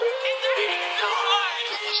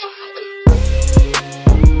Hey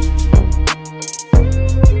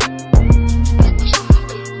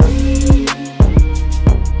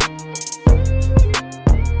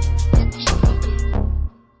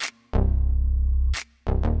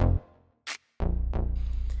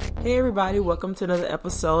everybody, welcome to another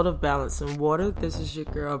episode of Balance and Water. This is your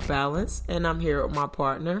girl Balance, and I'm here with my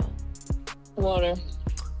partner, Water.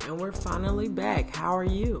 And we're finally back. How are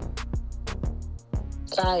you?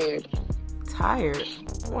 Tired. Tired?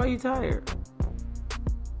 Why are you tired?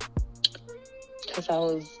 Because I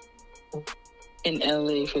was in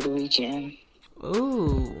LA for the weekend.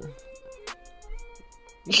 Ooh.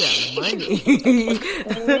 You got money.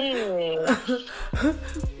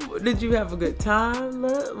 Did you have a good time?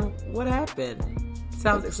 What happened?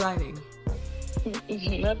 Sounds exciting.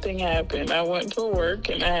 Nothing happened. I went to work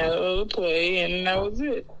and I had a little play and that was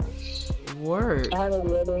it. Work? I had a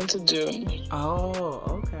wedding to do.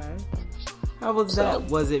 Oh, okay. How was that?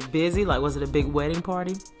 Was it busy? Like, was it a big wedding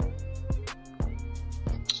party?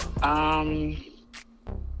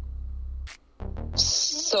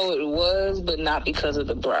 So it was, but not because of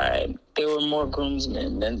the bride. There were more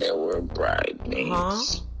groomsmen than there were bridesmaids.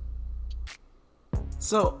 Uh-huh.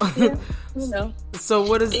 So, yeah, you know. So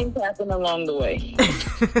what is things happen along the way?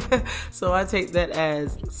 So I take that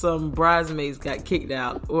as some bridesmaids got kicked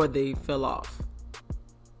out or they fell off.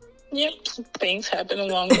 Yep, things happen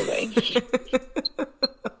along the way.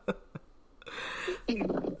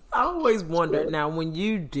 I always wondered, now when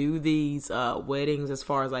you do these weddings, as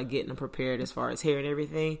far as like getting them prepared, as far as hair and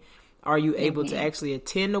everything, are you able to actually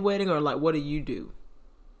attend the wedding, or like what do you do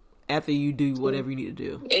after you do whatever you need to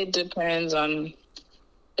do? It depends on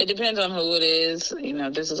who it is. You know,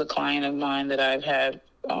 this is a client of mine that I've had.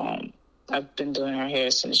 I've been doing her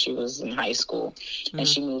hair since she was in high school, and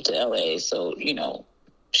she moved to LA. So, you know,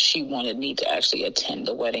 she wanted me to actually attend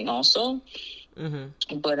the wedding also.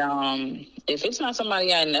 Mm-hmm. But if it's not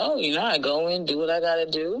somebody I know, you know, I go in, do what I got to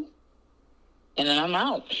do, and then I'm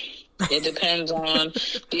out. It depends on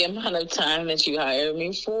the amount of time that you hire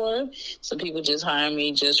me for. Some people just hire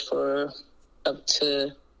me just for up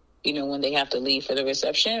to, you know, when they have to leave for the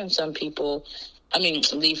reception. Some people,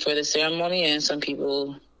 leave for the ceremony, and some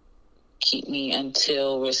people keep me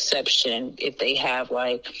until reception if they have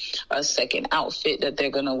like a second outfit that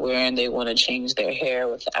they're going to wear and they want to change their hair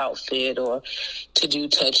with the outfit, or to do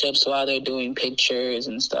touch-ups while they're doing pictures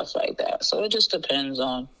and stuff like that. So it just depends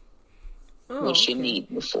on what you need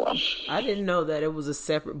before. I didn't know that it was a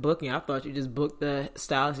separate booking. I thought you just booked the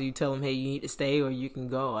stylist, you tell them, hey, you need to stay or you can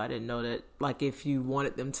go. I didn't know that, like, if you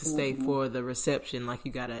wanted them to stay for the reception, like,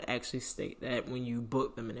 you got to actually state that when you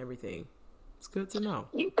book them and everything. It's good to know.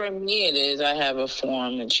 For me, it is. I have a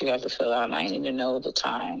form that you have to fill out, and I need to know the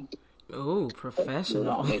time. Oh,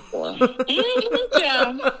 professional.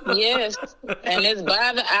 Yeah. Yes, and it's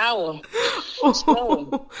by the hour.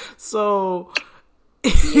 So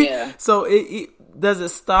yeah. So it does it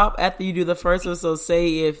stop after you do the first one? So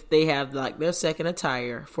say if they have like their second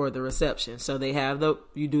attire for the reception, so they have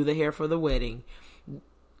you do the hair for the wedding.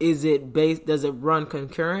 Is it does it run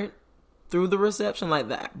concurrent through the reception, like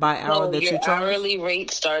that by hour that you charge? Your hourly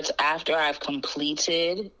rate starts after I've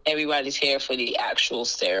completed everybody's hair for the actual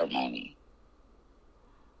ceremony.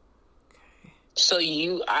 Okay. So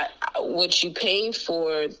what you pay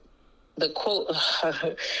for the quote,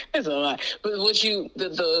 it's a lot, but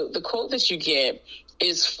the quote that you get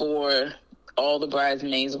is for all the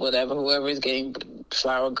bridesmaids, whoever is getting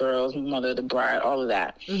flower girls, mother of the bride, all of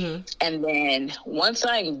that. Mm-hmm. And then once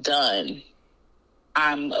I'm done,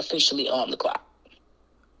 I'm officially on the clock.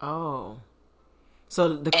 Oh.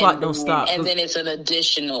 So the clock don't stop. And then it's an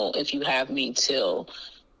additional if you have me till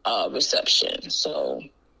reception. So.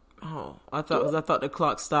 Oh, I thought the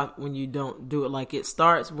clock stopped when you don't do it. Like it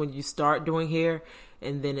starts when you start doing hair,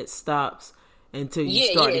 and then it stops until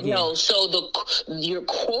you start again. No. So your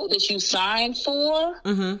quote that you signed for,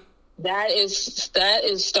 that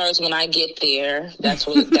starts when I get there. That's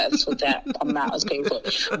what that amount is paid for.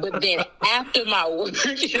 But then after my work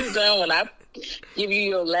is done, when I give you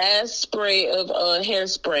your last spray of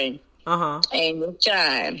hairspray and your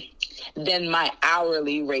shine, then my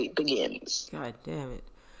hourly rate begins. God damn it.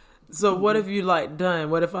 So what if you like done?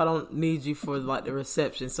 What if I don't need you for like the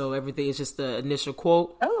reception? So everything is just the initial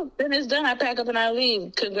quote? Oh, then it's done. I pack up and I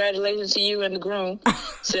leave. Congratulations to you and the groom.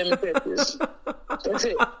 Send me pictures. That's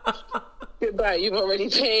it. Goodbye. You've already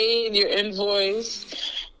paid your invoice.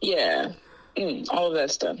 Yeah. All of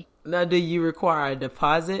that's done. Now, do you require a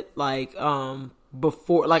deposit? Like,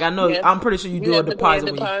 before, like I know, I'm pretty sure you do a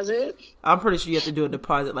deposit. I'm pretty sure you have to do a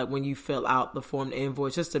deposit like when you fill out the form, the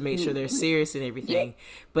invoice, just to make sure they're serious and everything. Yep.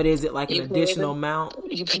 But is it like an additional amount?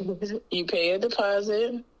 You pay a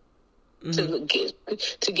deposit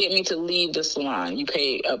to get me to leave the salon. You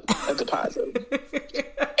pay a deposit,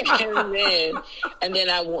 and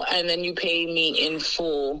then you pay me in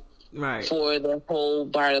full. Right. For the whole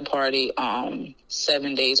bridal party,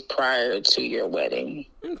 7 days prior to your wedding.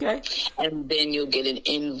 Okay. And then you'll get an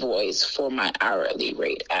invoice for my hourly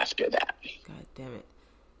rate after that. God damn it.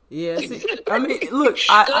 Yeah, see, I mean, look.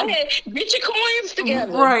 Go ahead, get your coins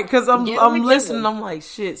together. Right, because I'm listening. I'm like,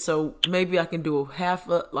 shit. So maybe I can do half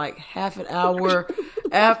an hour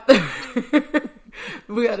after.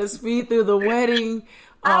 We got to speed through the wedding.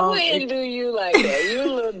 I wouldn't do you like that. You're a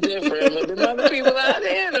little different, but the other people out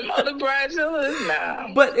there, the other bridezillas,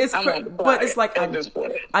 nah. But it's like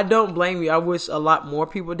I don't blame you. I wish a lot more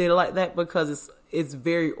people did it like that, because it's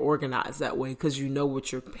very organized that way, because you know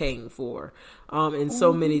what you're paying for. And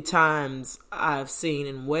so many times I've seen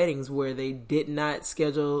in weddings where they did not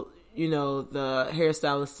schedule, the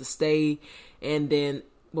hairstylist to stay, and then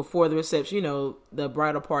before the reception, the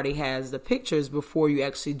bridal party has the pictures before you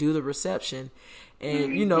actually do the reception.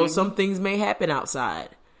 And, some things may happen outside.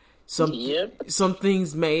 Some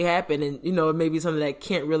things may happen, and, it may be something that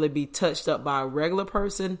can't really be touched up by a regular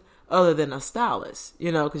person other than a stylist,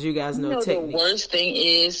 because you guys know techniques. The worst thing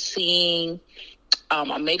is seeing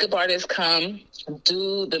a makeup artist come,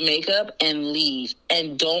 do the makeup, and leave.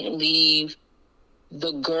 And don't leave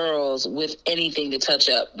the girls with anything to touch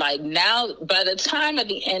up. Like now, by the time at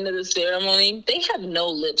the end of the ceremony, they have no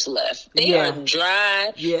lips left. They are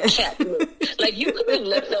dry. Yeah. Like you could have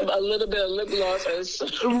left them a little bit of lip gloss or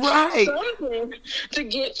something to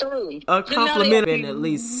get through. A compliment in at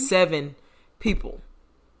least 7 people.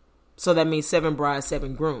 So that means 7 brides,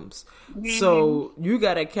 7 grooms. Mm-hmm. So you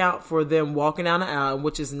got to account for them walking down the aisle,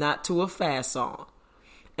 which is not to a fast song.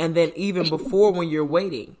 And then even before, when you're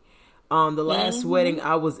waiting, the last wedding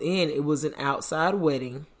I was in, it was an outside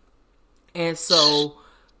wedding. And so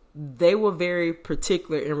they were very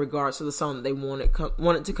particular in regards to the song that they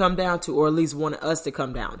wanted to come down to, or at least wanted us to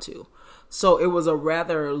come down to. So it was a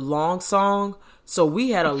rather long song. So we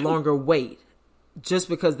had a longer wait just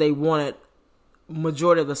because they wanted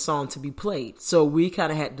majority of the song to be played. So we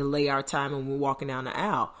kind of had to delay our time when we were walking down the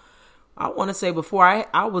aisle. I want to say before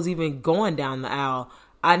I was even going down the aisle,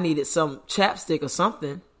 I needed some chapstick or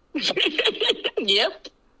something. Yep.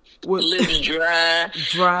 Lips dry,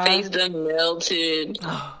 face done melted.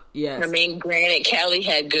 Oh, yes. I mean, granted, Cali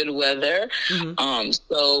had good weather,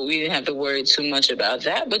 so we didn't have to worry too much about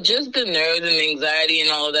that. But just the nerves and anxiety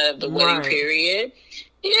and all of that of the wedding period,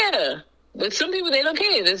 yeah. But some people, they don't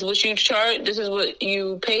care. This is what you charge. This is what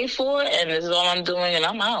you pay for, and this is all I'm doing, and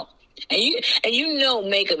I'm out. And you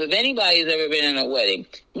makeup. If anybody's ever been in a wedding,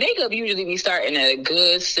 makeup usually be starting at a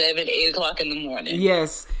good 7, 8 o'clock in the morning.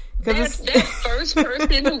 Yes. That first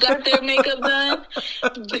person who got their makeup done,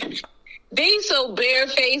 they so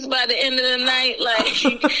barefaced by the end of the night, like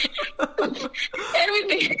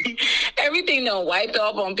everything done wiped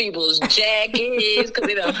off on people's jackets because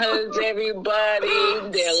they done hugged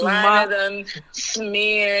everybody. Their liner done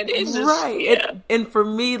smeared. It's just, right. Yeah. And for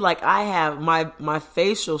me, like I have my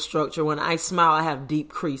facial structure. When I smile, I have deep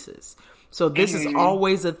creases. So this is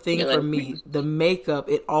always a thing for me. The makeup,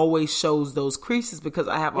 it always shows those creases because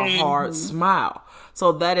I have a hard smile.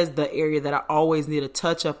 So that is the area that I always need a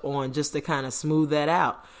touch up on just to kind of smooth that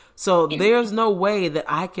out. So there's no way that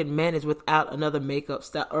I can manage without another makeup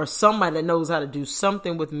style or somebody that knows how to do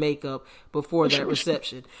something with makeup before that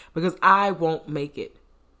reception, because I won't make it.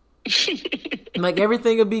 Like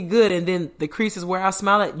everything will be good, and then the creases where I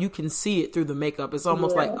smile at, you can see it through the makeup. It's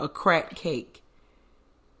almost like a cracked cake.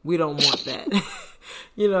 We don't want that.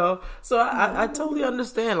 So I totally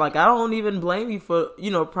understand. Like, I don't even blame you for,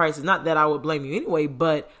 prices. Not that I would blame you anyway,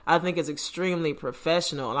 but I think it's extremely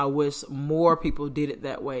professional, and I wish more people did it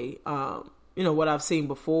that way. What I've seen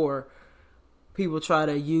before, people try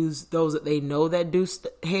to use those that they know that do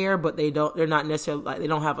hair, but they're not necessarily, like, they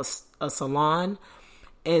don't have a salon.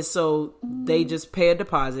 And so they just pay a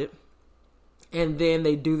deposit, and then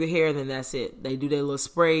they do the hair, and then that's it. They do their little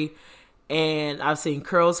spray. And I've seen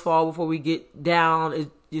curls fall before we get down.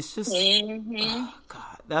 It's just, oh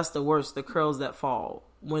God, that's the worst. The curls that fall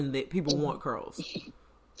when people want curls.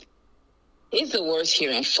 It's the worst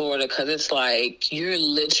here in Florida because it's like, you're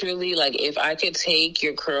literally like, if I could take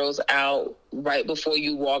your curls out right before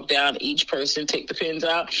you walk down, each person take the pins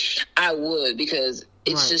out, I would, because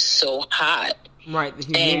it's just so hot. Right, the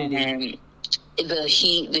humidity. And the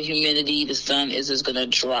heat, the humidity, the sun is just going to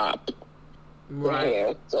drop the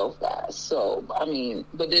hair so fast. So, I mean,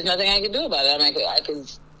 but there's nothing I can do about it. I mean, I could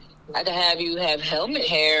have you have helmet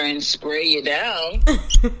hair and spray you down.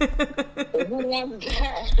 Who wants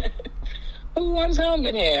that? Who wants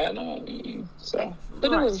helmet hair?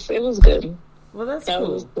 But it was good. Well, that's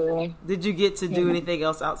cool. Was cool. Did you get to do anything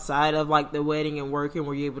else outside of like the wedding and working?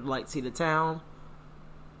 Were you able to like see the town?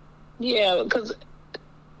 Yeah,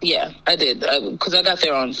 I did. Because I got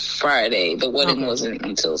there on Friday. The wedding wasn't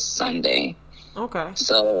until Sunday. Okay.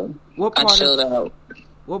 So I chilled out.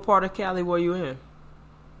 What part of Cali were you in?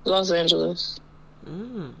 Los Angeles.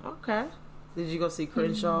 Okay. Did you go see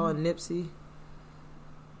Crenshaw and Nipsey?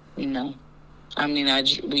 No. I mean,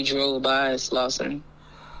 we drove by Slauson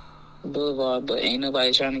Boulevard, but ain't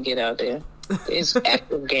nobody trying to get out there. There's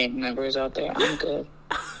active gang members out there. I'm good.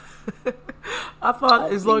 I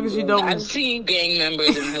thought as long as you don't... I've seen gang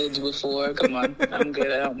members in hoods before. Come on. I'm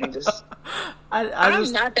good. I don't need this.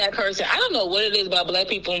 I'm not that person. I don't know what it is about black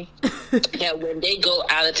people that when they go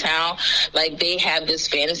out of town, like they have this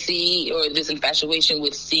fantasy or this infatuation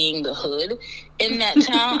with seeing the hood in that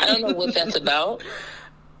town. I don't know what that's about.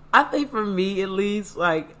 I think for me, at least,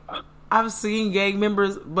 like, I've seen gang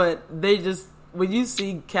members, but they just... When you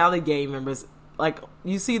see Cali gang members, like,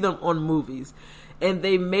 you see them on movies, and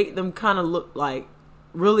they make them kind of look like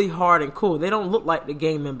really hard and cool. They don't look like the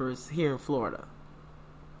gang members here in Florida.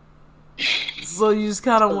 So you just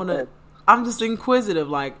kind of want to... I'm just inquisitive.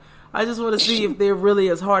 Like, I just want to see if they're really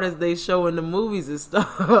as hard as they show in the movies and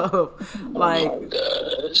stuff. Like,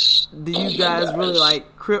 do you guys really,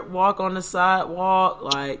 like, crip walk on the sidewalk?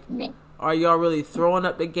 Like, are y'all really throwing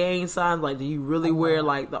up the gang signs? Like, do you really wear,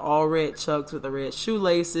 like, the all-red chucks with the red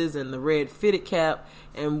shoelaces and the red fitted cap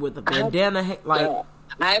and with the bandana?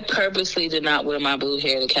 I purposely did not wear my blue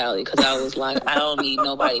hair to Cali because I was like, I don't need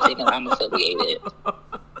nobody thinking I'm affiliated.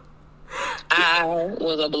 I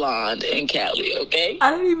was a blonde in Cali, okay?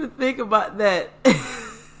 I didn't even think about that.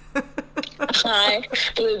 I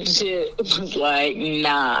legit was like,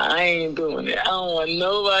 nah, I ain't doing it. I don't want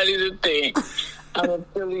nobody to think I'm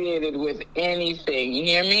affiliated with anything. You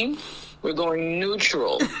hear me? We're going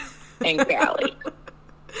neutral in Cali.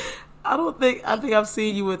 I think I've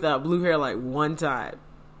seen you without blue hair like one time.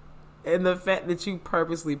 And the fact that you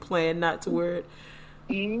purposely planned not to wear it,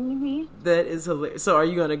 that is hilarious. So are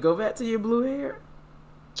you going to go back to your blue hair?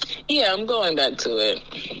 Yeah, I'm going back to it.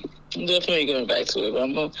 I'm definitely going back to it. But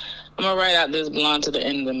I'm going to ride out this blonde to the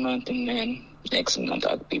end of the month, and then next month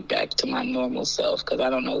I'll be back to my normal self because I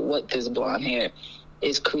don't know what this blonde hair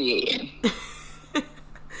is creating.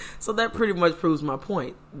 So that pretty much proves my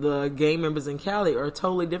point. The gang members in Cali are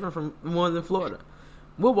totally different from the ones in Florida.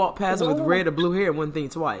 We'll walk past them with red or blue hair and wouldn't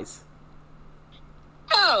think twice.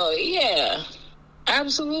 Oh, yeah.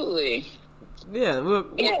 Absolutely. Yeah.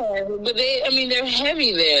 But they're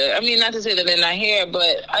heavy there. I mean, not to say that they're not here,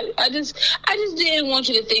 but I just didn't want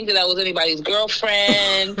you to think that I was anybody's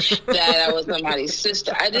girlfriend, that I was somebody's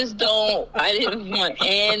sister. I didn't want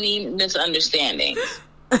any misunderstandings.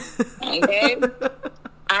 Okay?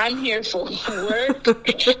 I'm here for work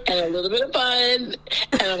and a little bit of fun,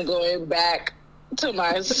 and I'm going back to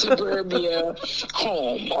my suburbia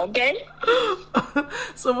home, okay?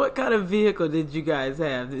 So what kind of vehicle did you guys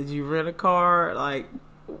have? Did you rent a car? Like,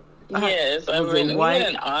 yes, we had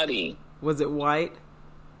an Audi. Was it white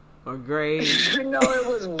or gray? No, it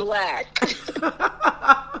was black.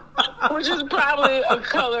 Which is probably a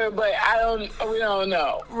color, but we don't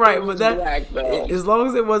know. Right, but that black, though. As long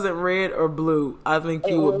as it wasn't red or blue, I think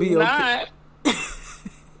you would be okay.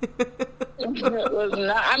 It was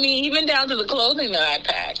not. I mean, even down to the clothing that I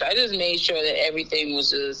packed, I just made sure that everything was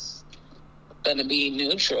just going to be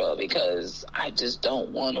neutral because I just don't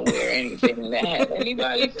want to wear anything that had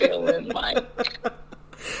anybody feeling like.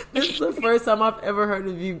 This is the first time I've ever heard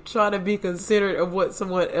of you trying to be considerate of what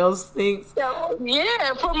someone else thinks.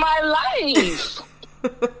 Yeah, for my life.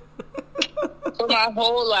 For my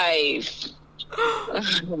whole life.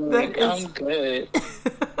 I'm good.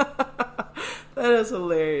 That is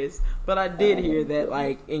hilarious. But I did hear that,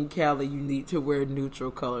 like, in Cali, you need to wear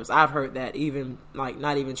neutral colors. I've heard that even, like,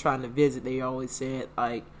 not even trying to visit. They always said,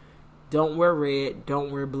 like, don't wear red,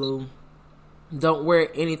 don't wear blue. Don't wear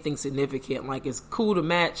anything significant. Like, it's cool to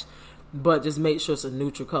match, but just make sure it's a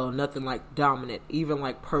neutral color. Nothing, like, dominant. Even,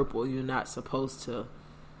 like, purple, you're not supposed to,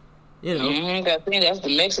 you know. I think that's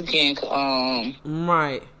the Mexican,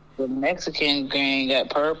 right. The Mexican gang got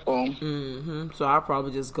purple. So I'll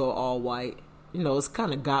probably just go all white. You know, it's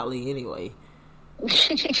kind of godly anyway.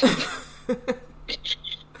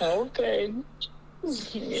 Okay.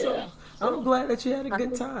 Yeah. So, I'm glad that you had a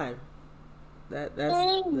good time. That's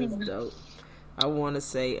dope. I want to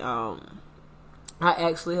say, I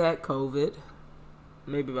actually had COVID.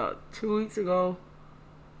 maybe about 2 weeks ago.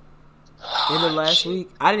 In the last week.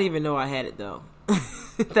 I didn't even know I had it, though.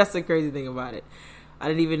 That's the crazy thing about it. I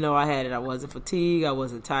didn't even know I had it. I wasn't fatigued. I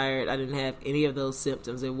wasn't tired. I didn't have any of those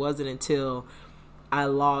symptoms. It wasn't until I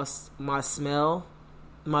lost my smell,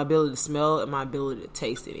 my ability to smell, and my ability to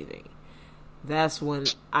taste anything. That's when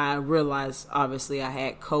I realized, obviously, I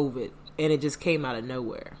had COVID, and it just came out of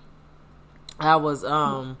nowhere. I was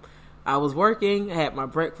working. I had my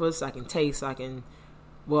breakfast. I can taste.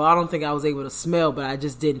 Well, I don't think I was able to smell, but I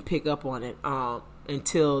just didn't pick up on it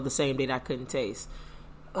until the same day that I couldn't taste.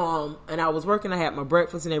 And I was working. I had my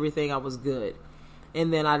breakfast and everything. I was good.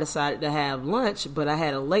 And then I decided to have lunch, but I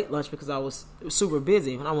had a late lunch because I was super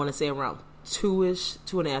busy. And I want to say around 2-ish,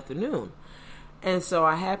 2 in the afternoon. And so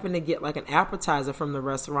I happened to get like an appetizer from the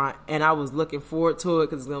restaurant, and I was looking forward to it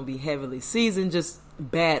because it's going to be heavily seasoned, just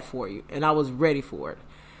bad for you. And I was ready for it.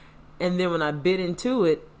 And then when I bit into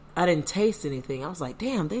it, I didn't taste anything. I was like,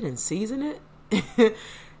 damn, they didn't season it?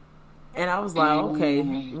 And I was like, okay,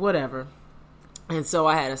 whatever. And so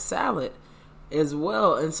I had a salad as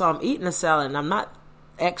well. And so I'm eating a salad, and I'm not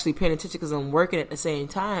actually paying attention because I'm working at the same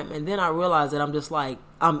time. And then I realized that I'm just like,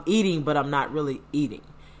 I'm eating, but I'm not really eating.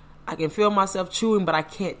 I can feel myself chewing, but I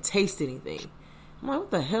can't taste anything. I'm like,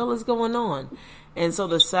 what the hell is going on? And so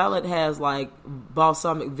the salad has like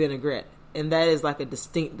balsamic vinaigrette, and that is like a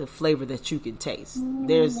distinctive flavor that you can taste.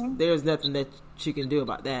 There's nothing that you can do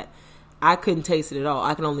about that. I couldn't taste it at all.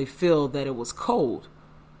 I can only feel that it was cold.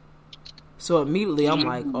 So immediately I'm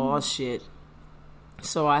like, oh shit.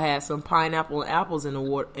 So I had some pineapple and apples in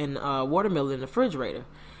watermelon in the refrigerator.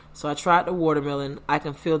 So I tried the watermelon. I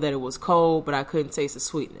can feel that it was cold, but I couldn't taste the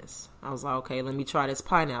sweetness. I was like, okay, let me try this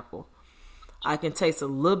pineapple. I can taste a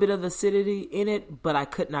little bit of the acidity in it, but I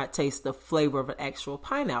could not taste the flavor of an actual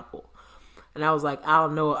pineapple. And I was like, I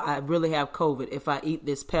don't know, I really have COVID. If I eat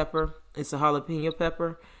this pepper, it's a jalapeno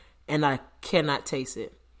pepper, and I cannot taste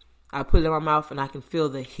it. I put it in my mouth, and I can feel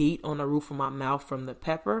the heat on the roof of my mouth from the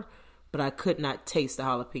pepper, but I could not taste the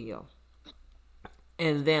jalapeno.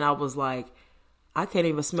 And then I was like, I can't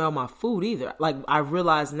even smell my food either. Like, I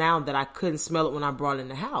realized now that I couldn't smell it when I brought it in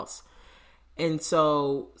the house. And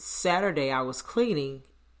so Saturday I was cleaning,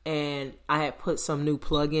 and I had put some new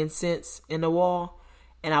plug-in scents in the wall,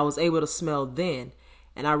 and I was able to smell then.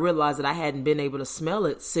 And I realized that I hadn't been able to smell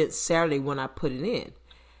it since Saturday when I put it in.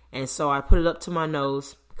 And so I put it up to my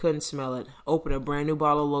nose, couldn't smell it. Opened a brand new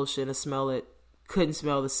bottle of lotion to smell it, couldn't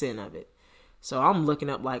smell the scent of it. So I'm looking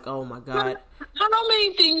up like, oh my God. How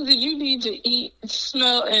many things did you need to eat,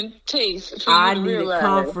 smell, and taste for I you to needed realize?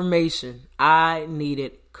 confirmation. I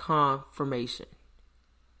needed confirmation.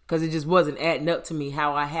 Because it just wasn't adding up to me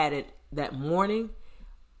how I had it that morning.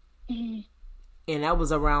 Mm-hmm. And that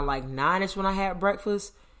was around like 9-ish when I had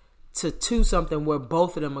breakfast to 2 something where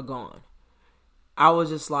both of them are gone. I was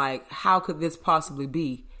just like, how could this possibly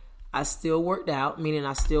be? I still worked out, meaning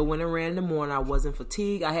I still went and ran in the morning. I wasn't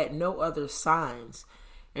fatigued. I had no other signs.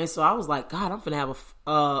 And so I was like, God, I'm going to have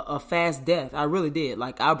a fast death. I really did.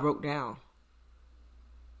 Like, I broke down.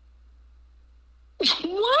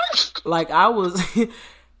 What? Like, I was...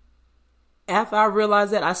 After I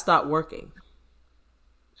realized that, I stopped working.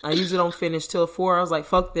 I usually don't finish till 4. I was like,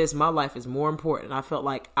 fuck this. My life is more important. I felt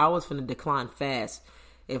like I was finna decline fast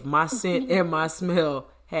if my scent and my smell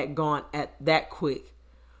had gone at that quick.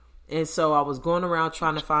 And so I was going around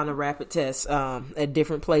trying to find a rapid test at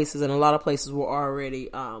different places, and a lot of places were already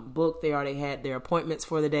booked. They already had their appointments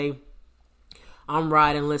for the day. I'm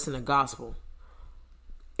riding, listening to gospel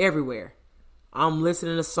everywhere. I'm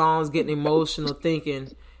listening to songs, getting emotional,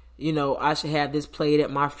 thinking, you know, I should have this played at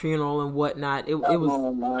my funeral and whatnot. It was.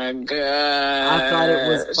 Oh my God! I thought it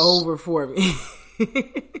was over for me.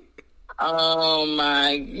 Oh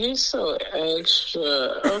my! You're so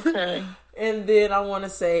extra. Okay. And then I want to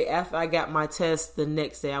say, after I got my test the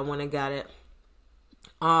next day, I went and got it.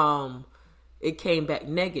 It came back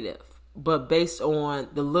negative, but based on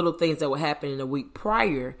the little things that were happening the week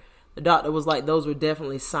prior, the doctor was like, those were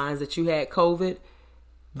definitely signs that you had COVID.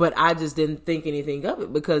 But I just didn't think anything of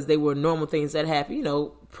it because they were normal things that happened, you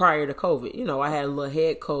know, prior to COVID. You know, I had a little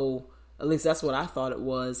head cold. At least that's what I thought it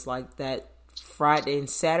was, like that Friday and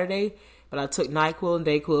Saturday. But I took NyQuil and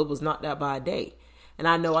DayQuil. It was knocked out by a day. And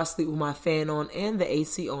I know I sleep with my fan on and the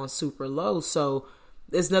AC on super low. So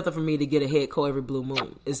it's nothing for me to get a head cold every blue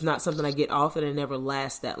moon. It's not something I get often and never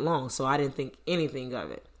lasts that long. So I didn't think anything of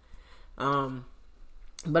it.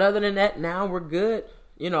 But other than that, now we're good.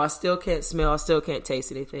 You know, I still can't smell. I still can't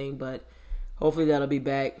taste anything. But hopefully that'll be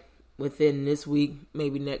back within this week,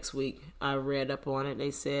 maybe next week. I read up on it.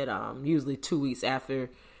 They said usually 2 weeks after,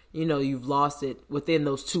 you know, you've lost it. Within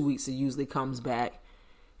those 2 weeks, it usually comes back.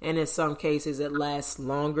 And in some cases, it lasts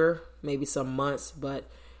longer, maybe some months, but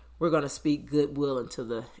we're going to speak goodwill into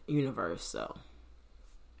the universe.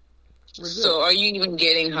 So are you even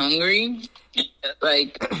getting hungry?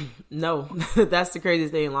 Like, no, that's the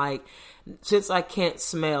craziest thing. Like, since I can't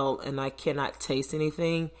smell and I cannot taste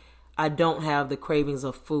anything, I don't have the cravings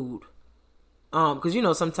of food. Because, you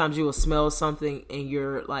know, sometimes you will smell something and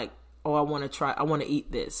you're like, oh, I want to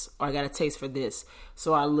eat this, or I got a taste for this.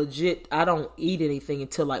 So I don't eat anything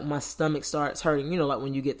until like my stomach starts hurting, you know, like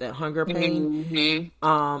when you get that hunger pain.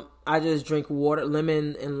 Mm-hmm. I just drink water,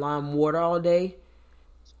 lemon and lime water all day.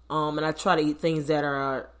 And I try to eat things that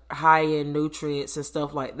are high in nutrients and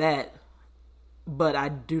stuff like that. But I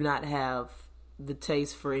do not have the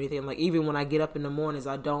taste for anything. Like, even when I get up in the mornings,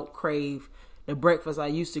 I don't crave the breakfast I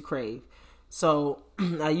used to crave. So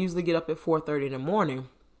I usually get up at 4:30 in the morning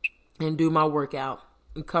and do my workout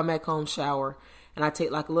and come back home, shower, and I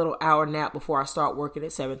take like a little hour nap before I start working at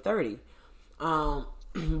 7:30.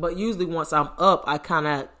 But usually once I'm up,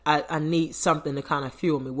 I need something to kind of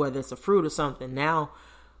fuel me, whether it's a fruit or something. Now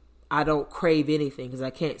I don't crave anything because I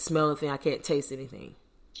can't smell anything, I can't taste anything.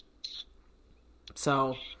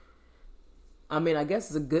 So, I mean, I guess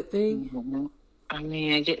it's a good thing. Mm-hmm. I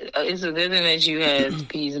mean, it's a good thing that you had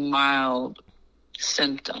these mild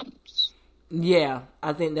symptoms. Yeah,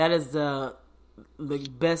 I think that is the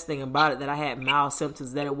best thing about it, that I had mild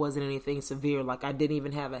symptoms, that it wasn't anything severe. Like, I didn't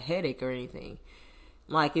even have a headache or anything.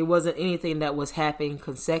 Like, it wasn't anything that was happening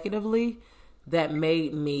consecutively that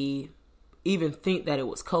made me even think that it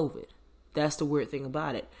was COVID. That's the weird thing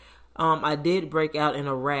about it. I did break out in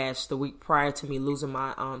a rash the week prior to me losing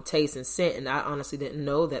my taste and scent, and I honestly didn't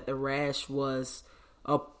know that the rash was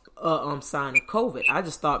a sign of COVID. I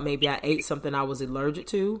just thought maybe I ate something I was allergic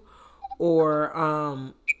to,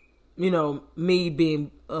 or you know, me being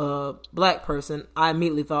a black person, I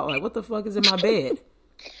immediately thought, like, what the fuck is in my bed?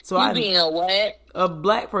 So being a what? A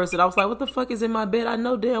black person, I was like, what the fuck is in my bed? I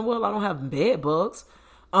know damn well I don't have bed bugs.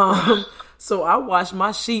 So I washed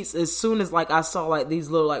my sheets as soon as like I saw like these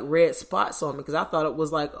little like red spots on me, because I thought it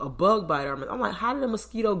was like a bug bite. I'm like, how did a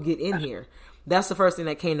mosquito get in here? That's the first thing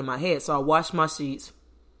that came to my head. So I washed my sheets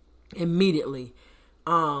immediately.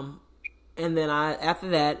 And then after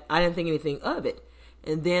that, I didn't think anything of it.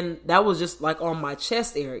 And then that was just like on my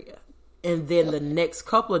chest area. And then the next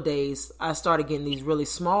couple of days, I started getting these really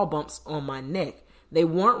small bumps on my neck. They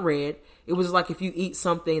weren't red. It was like if you eat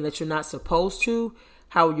something that you're not supposed to,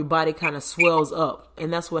 how your body kind of swells up.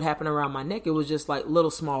 And that's what happened around my neck. It was just like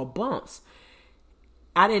little small bumps.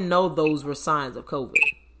 I didn't know those were signs of COVID.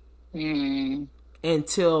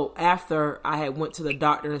 Until after I had went to the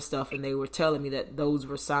doctor and stuff, and they were telling me that those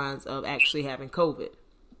were signs of actually having COVID.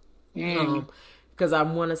 Because I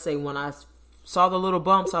want to say when I saw the little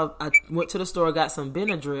bumps, I went to the store, got some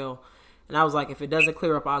Benadryl, and I was like, if it doesn't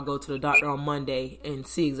clear up, I'll go to the doctor on Monday and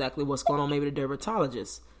see exactly what's going on, maybe the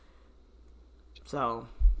dermatologist. So,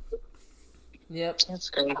 yep. That's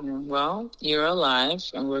great. Well, you're alive,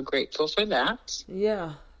 and we're grateful for that.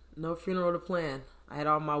 Yeah. No funeral to plan. I had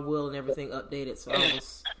all my will and everything updated, so I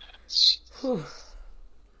was...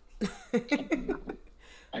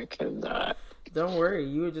 I could not. Don't worry.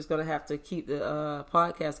 You were just going to have to keep the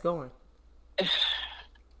podcast going.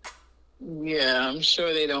 Yeah, I'm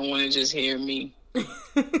sure they don't want to just hear me. I'm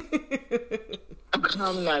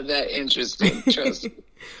not that interesting, trust me.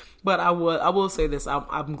 But I will say this.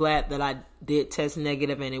 I'm glad that I did test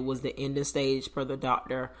negative, and it was the ending stage per the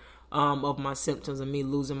doctor of my symptoms and me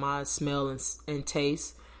losing my smell and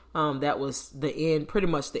taste. That was the end, pretty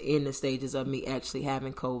much the ending stages of me actually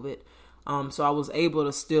having COVID. So I was able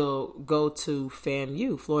to still go to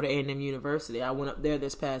FAMU, Florida A&M University. I went up there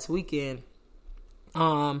this past weekend.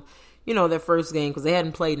 You know, their first game, because they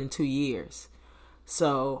hadn't played in 2 years.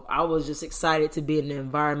 So I was just excited to be in the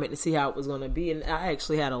environment to see how it was going to be. And I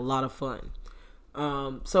actually had a lot of fun.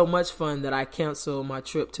 So much fun that I canceled my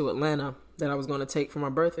trip to Atlanta that I was going to take for my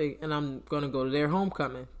birthday. And I'm going to go to their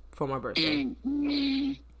homecoming for my birthday.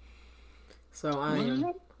 So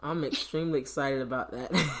I'm extremely excited about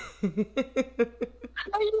that.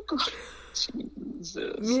 How you going?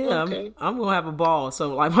 Jesus. Yeah, okay. I'm going to have a ball.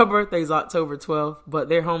 So like my birthday is October 12th, but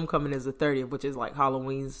their homecoming is the 30th, which is like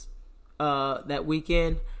Halloween's that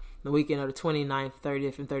weekend, the weekend of the 29th,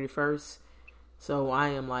 30th, and 31st. So I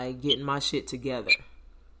am like getting my shit together.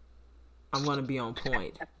 I'm going to be on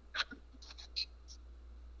point.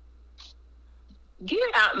 Get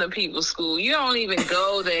out in the people's school. You don't even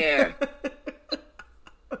go there.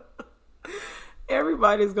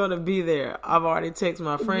 Everybody's going to be there. I've already texted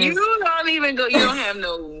my friends. You don't even go. You don't have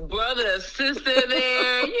no brother or sister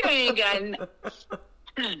there. You ain't got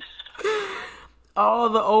all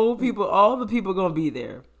the old people, all the people gonna be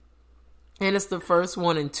there. And it's the first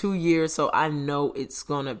one in 2 years, so I know it's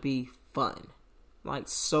gonna be fun. Like,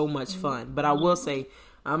 so much fun. But I will say,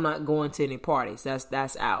 I'm not going to any parties.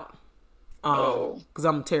 That's out. Because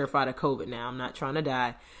I'm terrified of COVID now. I'm not trying to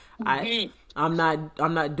die. I'm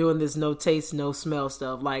not doing this no taste, no smell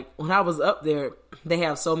stuff. Like, when I was up there, they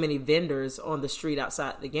have so many vendors on the street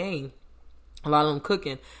outside the game. A lot of them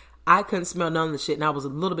cooking. I couldn't smell none of the shit, and I was a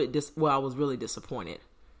little bit I was really disappointed.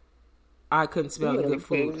 I couldn't smell the good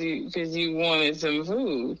food. Because you wanted some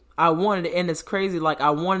food. I wanted it, and it's crazy. Like,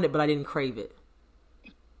 I wanted it, but I didn't crave it.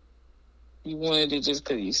 You wanted it just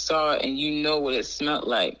because you saw it and you know what it smelled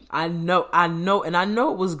like. I know, and I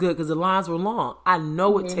know it was good because the lines were long. I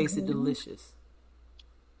know it tasted delicious.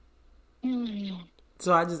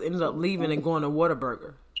 So I just ended up leaving and going to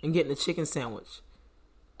Whataburger and getting a chicken sandwich.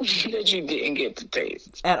 That you didn't get to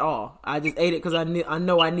taste at all. I just ate it because I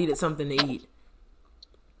know I needed something to eat.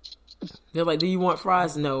 They're like, "Do you want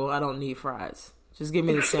fries?" No, I don't need fries. Just give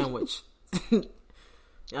me the sandwich.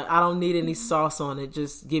 I don't need any sauce on it.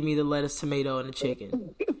 Just give me the lettuce, tomato, and the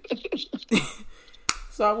chicken.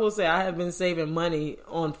 So I will say I have been saving money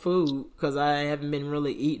on food because I haven't been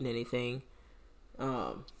really eating anything.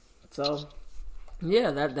 So yeah,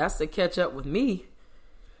 that's the catch up with me.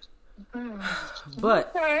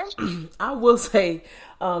 But I will say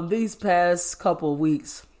these past couple of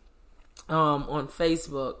weeks on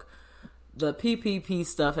Facebook, the PPP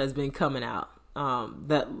stuff has been coming out.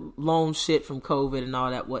 That loan shit from COVID and all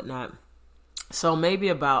that whatnot. So maybe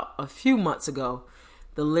about a few months ago,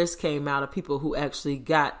 the list came out of people who actually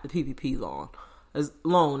got the PPP loan as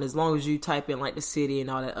long as you type in like the city and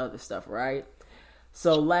all that other stuff, right?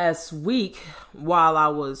 So last week, while I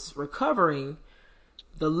was recovering,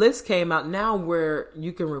 the list came out now where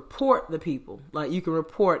you can report the people. Like, you can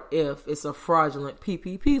report if it's a fraudulent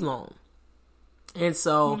PPP loan. And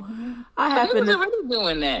so I happened to... They were already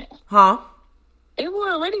doing that. Huh? They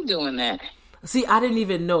were already doing that. See, I didn't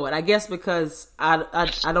even know it. I guess because I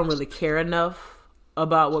don't really care enough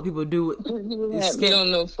about what people do. You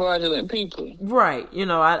don't know fraudulent people. Right. You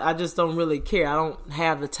know, I just don't really care. I don't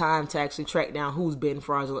have the time to actually track down who's been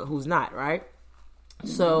fraudulent, who's not, right?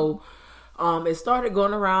 So... it started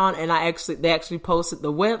going around, and they actually posted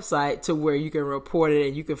the website to where you can report it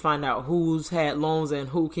and you can find out who's had loans and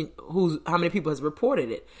how many people has reported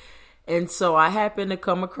it. And so I happened to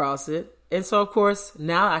come across it. And so, of course,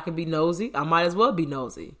 now I can be nosy. I might as well be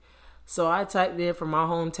nosy. So I typed in from my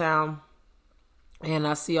hometown, and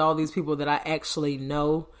I see all these people that I actually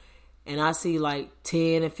know. And I see like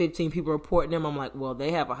 10 and 15 people reporting them. I'm like, well,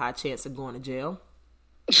 they have a high chance of going to jail.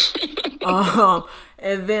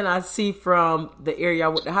 And then I see from the area I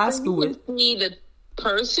went to high school with. You see the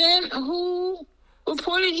person who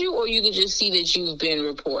reported you, or you can just see that you've been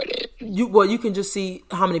reported? You can just see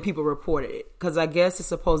how many people reported it, because I guess it's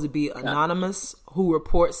supposed to be anonymous who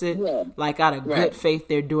reports it. Yeah. Like, out of good faith,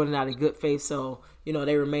 they're doing it out of good faith, so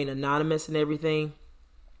they remain anonymous and everything.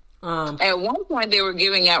 At one point, they were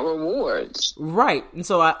giving out rewards, right? And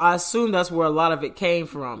so I assume that's where a lot of it came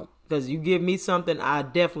from. Because you give me something, I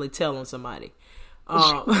definitely tell on somebody.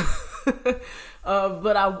 But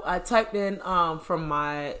I typed in from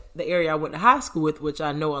the area I went to high school with, which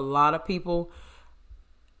I know a lot of people.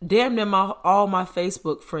 Damn near all my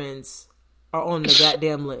Facebook friends are on the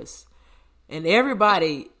goddamn list. And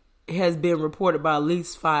everybody has been reported by at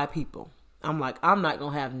least 5 people. I'm like, I'm not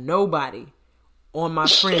going to have nobody on my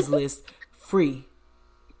friends list free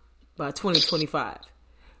by 2025.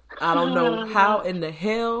 I don't know how in the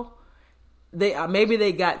hell... maybe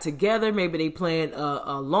they got together, maybe they planned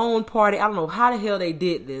a loan party. I don't know how the hell they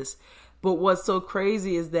did this, but what's so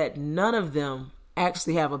crazy is that none of them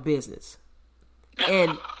actually have a business,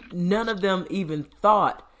 and none of them even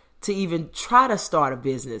thought to even try to start a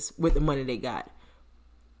business with the money they got.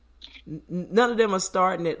 None of them are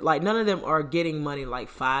starting it, like none of them are getting money like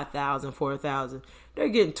 $5,000, $4,000. They're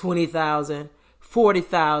getting $20,000,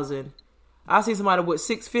 $40,000. I see somebody with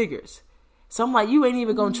 6 figures. So I'm like, you ain't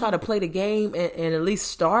even going to try to play the game and at least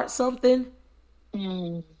start something?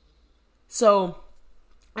 So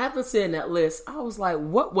after seeing that list, I was like,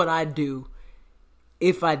 what would I do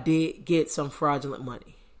if I did get some fraudulent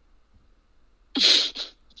money?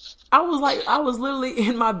 I was literally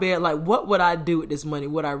in my bed like, what would I do with this money?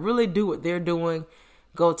 Would I really do what they're doing?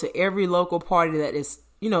 Go to every local party that is,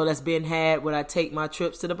 that's being had? Would I take my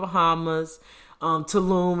trips to the Bahamas,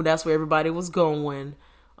 Tulum? That's where everybody was going.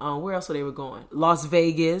 Where else were they going? Las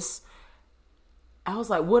Vegas. I was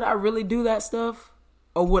like, would I really do that stuff?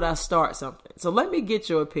 Or would I start something? So let me get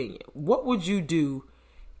your opinion. What would you do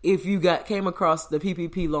if you came across the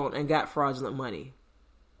PPP loan and got fraudulent money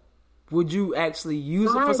would you actually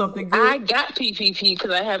use it for something good? I got PPP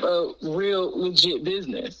because I have a real legit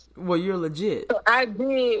business. Well, you're legit. So I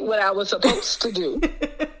did what I was supposed to do.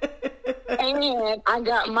 And I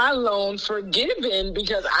got my loan forgiven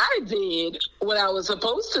because I did what I was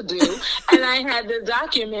supposed to do. And I had the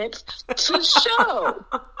documents to show.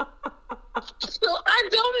 So I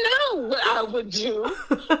don't know what I would do.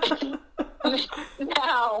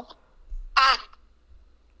 Now,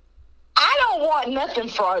 I don't want nothing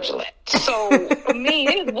fraudulent. So for me,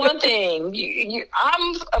 it's one thing.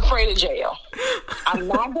 I'm afraid of jail. I'm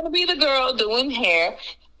not going to be the girl doing hair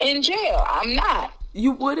in jail. I'm not.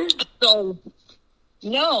 You wouldn't? So,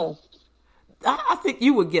 no. I think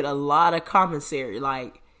you would get a lot of commissary,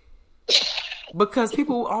 like, because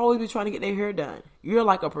people will always be trying to get their hair done. You're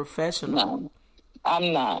like a professional. No,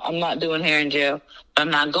 I'm not. I'm not doing hair in jail. I'm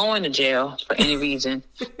not going to jail for any reason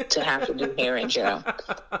to have to do hair in jail.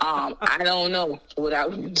 I don't know what I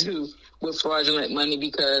would do with fraudulent money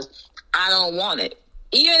because I don't want it.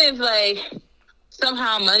 Even if, like,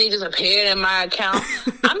 somehow money just appeared in my account,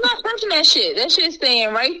 I'm not touching that shit. That shit's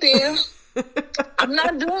staying right there. I'm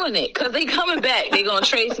not doing it because they coming back. They gonna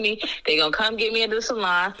trace me. They gonna come get me at the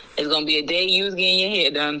salon. It's gonna be a day you was getting your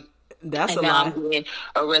hair done. That's and a now lie. I'm getting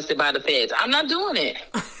arrested by the feds. I'm not doing it.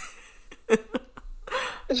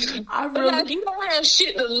 Like, you don't have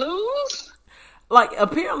shit to lose. Like,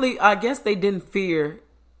 apparently, I guess they didn't fear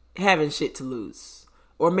having shit to lose,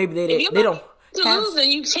 or maybe they didn't. They don't lose, and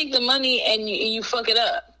you take the money and you fuck it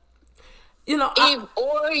up. You know,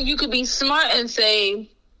 or you could be smart and say,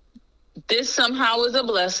 "This somehow is a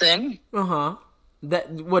blessing." I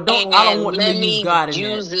don't want to use God in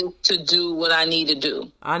use that. it to do what I need to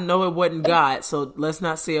do. I know it wasn't God, so let's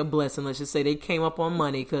not say a blessing. Let's just say they came up on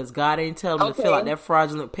money because God didn't tell them to fill out that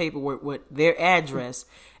fraudulent paperwork with their address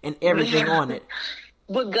and everything on it.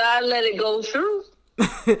 But God let it go through.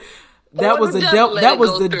 That was the devil. That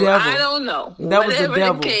was the devil. I don't know. That was the devil.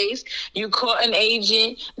 Whatever the case, you caught an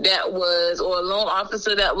agent or a loan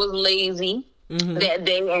officer that was lazy that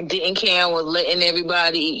day and didn't care and was letting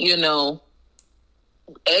everybody,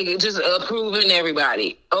 just approving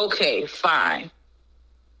everybody. Okay, fine.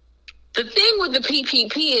 The thing with the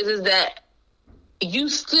PPP is that you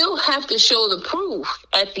still have to show the proof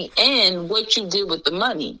at the end what you did with the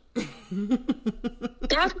money.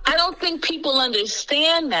 I don't think people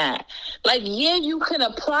understand that. Like, yeah, you can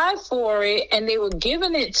apply for it and they were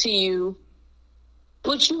giving it to you,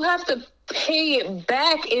 but you have to pay it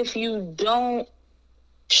back if you don't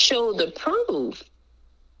show the proof.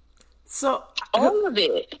 So all of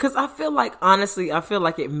it. Because I feel like, honestly,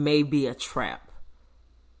 it may be a trap.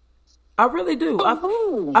 I really do.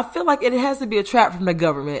 I feel like it has to be a trap from the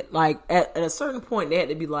government. Like, at a certain point, they had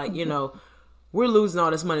to be like, we're losing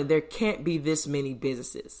all this money. There can't be this many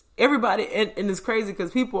businesses. Everybody, and it's crazy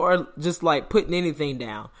because people are just like putting anything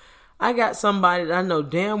down. I got somebody that I know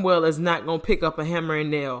damn well is not going to pick up a hammer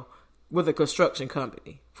and nail with a construction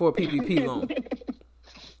company for a PPP loan.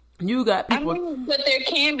 You got people. But there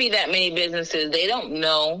can be that many businesses. They don't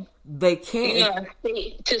know. They can't.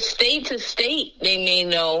 To state, they may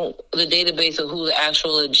know the database of who the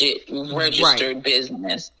actual legit registered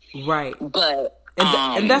business. Right. But.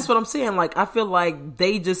 And that's what I'm saying. Like, I feel like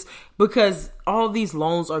they just, because all these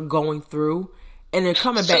loans are going through and they're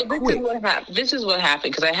coming back quick. This is what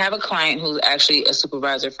happened. Because I have a client who's actually a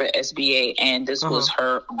supervisor for SBA, and this was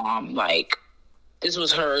her, this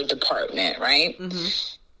was her department, right?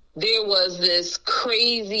 Mm-hmm. There was this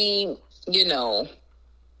crazy,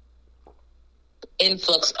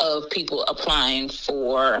 influx of people applying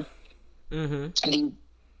for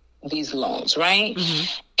these loans, right? Mm-hmm.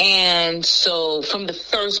 And so from the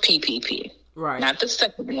first PPP, right, not the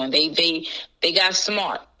second one, they got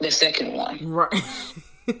smart. The second one, right?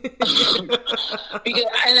 Because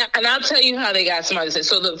and I'll tell you how they got smart.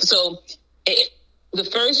 The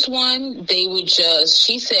first one, they would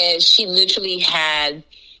she said she literally had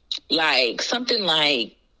like something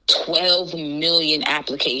like 12 million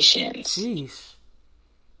applications. Jeez.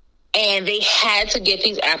 And they had to get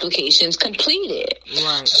these applications completed.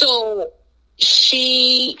 Right. So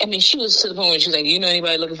she was to the point where she was like,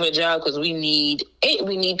 anybody looking for a job? Because we need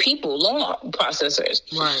people, loan processors.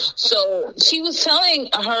 Right. So she was telling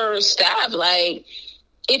her staff, like,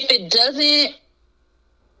 if it doesn't,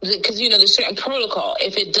 because, there's certain protocol.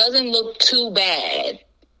 If it doesn't look too bad,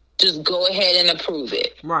 just go ahead and approve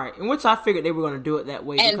it. Right. And which I figured they were going to do it that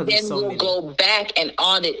way. And then we'll go back and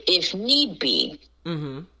audit if need be.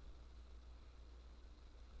 Mm-hmm.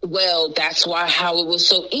 Well, that's how it was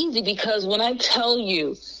so easy, because when I tell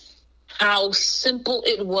you how simple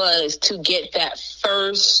it was to get that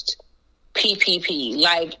first PPP.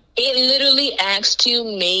 Like, it literally asked you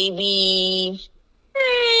maybe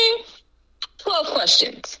 12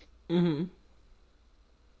 questions. Mm-hmm.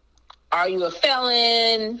 Are you a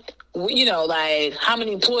felon? You know, like, how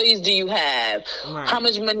many employees do you have? Right. How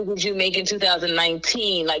much money did you make in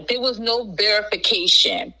 2019? Like, there was no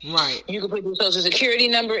verification. Right. You could put your social security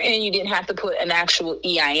number in. You didn't have to put an actual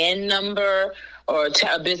EIN number or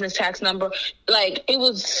a business tax number. Like, it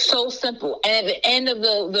was so simple. And at the end of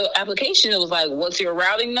the application, it was like, what's your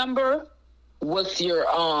routing number? What's your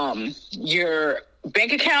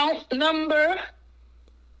bank account number?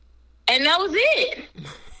 And that was it.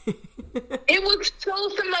 It was so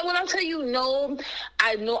simple. Like, when I tell you no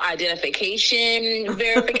identification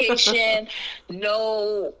verification,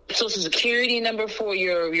 no social security number for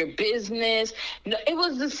your business. No, it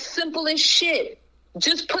was the simplest shit.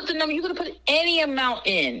 Just put the number. You could have put any amount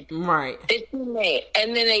in, right, that you made,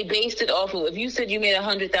 and then they based it off of. If you said you made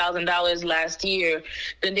 $100,000 last year,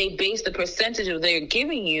 then they based the percentage of they're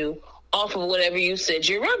giving you off of whatever you said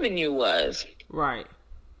your revenue was. Right.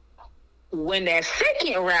 When that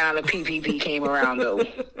second round of PPP came around, though,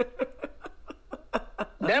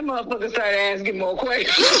 that motherfucker started asking more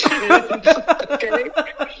questions. Okay?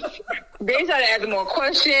 They started asking more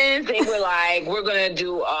questions. They were like, we're going to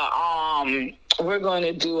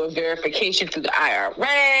do a verification through the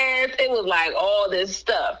IRS. It was like all this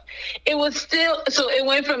stuff. It was still, so it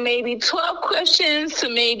went from maybe 12 questions to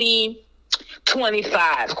maybe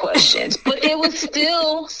 25 questions, but it was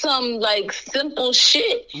still some like simple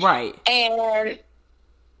shit. Right. And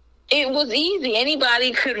it was easy.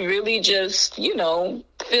 Anybody could really just,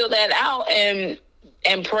 fill that out and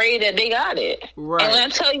pray that they got it. Right. And when I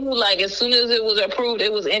tell you, like, as soon as it was approved,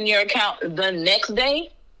 it was in your account the next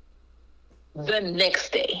day.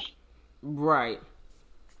 Right.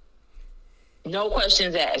 No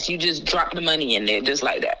questions asked. You just drop the money in there just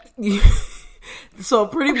like that. So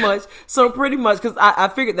pretty much, because I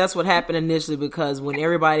figured that's what happened initially, because when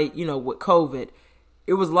everybody, with COVID,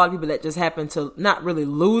 it was a lot of people that just happened to not really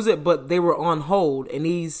lose it, but they were on hold, and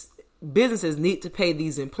these businesses need to pay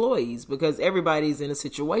these employees because everybody's in a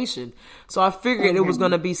situation. So I figured it was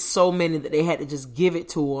going to be so many that they had to just give it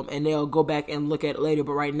to them, and they'll go back and look at it later.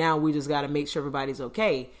 But right now, we just got to make sure everybody's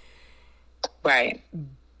okay. Right.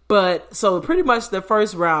 But so pretty much the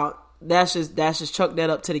first round, that's just chuck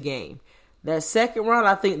that up to the game. That second round,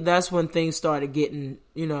 I think that's when things started getting,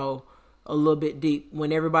 a little bit deep.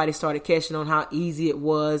 When everybody started catching on how easy it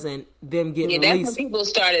was and them getting released. That's when people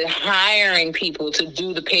started hiring people to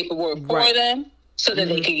do the paperwork for them so that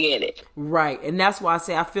they could get it. Right. And that's why I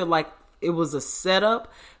say I feel like it was a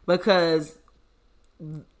setup because,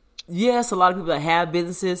 yes, a lot of people that have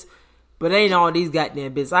businesses, but ain't all these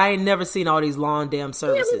goddamn business. I ain't never seen all these long damn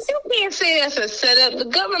services. Yeah, you can't say that's a setup. The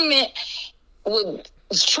government was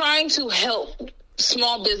trying to help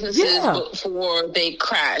small businesses before they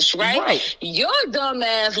crash, right? Your dumb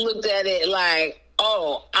ass looked at it like,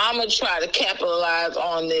 oh, I'm going to try to capitalize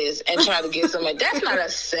on this and try to get some money. That's not a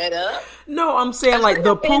setup. No, I'm saying like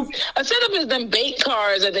the proof. A setup is them bait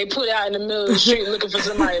cars that they put out in the middle of the street looking for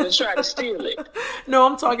somebody to try to steal it. No,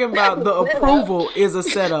 I'm talking about the approval is a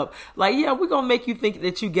setup. Like, yeah, we're going to make you think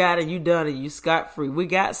that you got it, you done it, you scot-free. We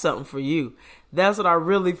got something for you. That's what I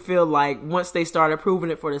really feel like. Once they started proving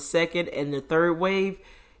it for the second and the third wave,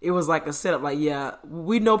 it was like a setup. Like, yeah,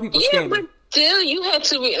 we know people scamming. But still, you had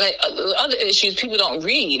to read. Like, other issues people don't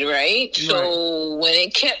read, right? So when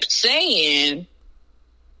it kept saying,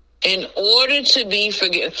 in order to be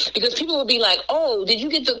forgiven, because people would be like, "Oh, did you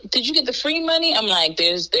get the free money?" I'm like,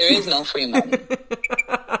 there is no free money.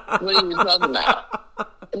 What are you talking about?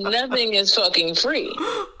 Nothing is fucking free.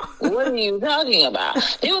 What are you talking about?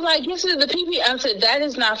 They were like, this is the PP. I said, that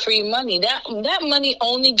is not free money. That money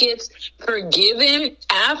only gets forgiven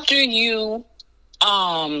after you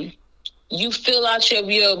fill out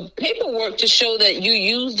your paperwork to show that you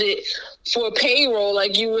used it for payroll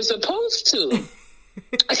like you were supposed to.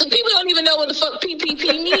 So people don't even know what the fuck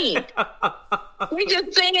PPP mean. We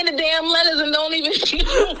just saying the damn letters and don't even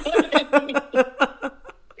know what it means.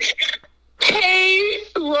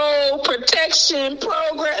 Payroll protection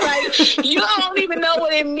program. Like, you don't even know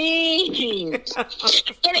what it means. And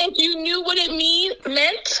if you knew what it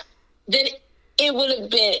meant, then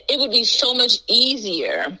it would be so much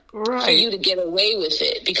easier for you to get away with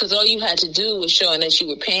it, because all you had to do was showing that you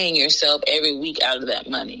were paying yourself every week out of that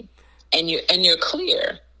money, and you're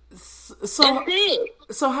clear. So that's it.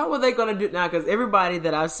 So how are they going to do it now? Because everybody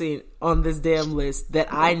that I've seen on this damn list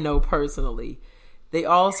that I know personally, they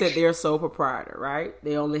all said they're sole proprietor, right?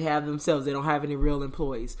 They only have themselves. They don't have any real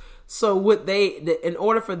employees. So would they, in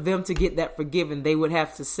order for them to get that forgiven, they would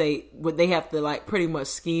have to like pretty much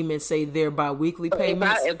scheme and say their biweekly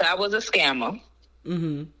payments? If I was a scammer,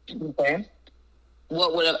 okay,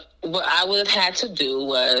 what I would have had to do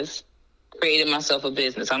was created myself a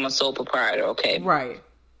business. I'm a sole proprietor, okay? Right.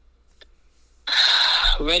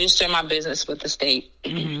 Register my business with the state.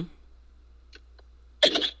 Mm-hmm.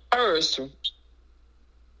 First,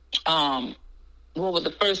 well, with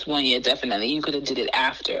the first one, yeah, definitely. You could have did it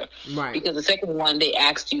after. Right. Because the second one, they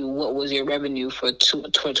asked you what was your revenue for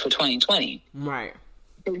 2020. Right.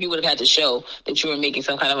 You would have had to show that you were making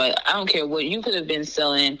some kind of I don't care what, you could have been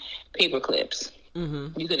selling paper clips.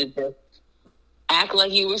 Mm-hmm. You could have just act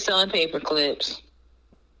like you were selling paper clips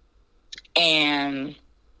and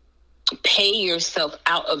pay yourself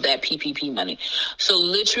out of that PPP money. So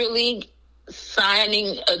literally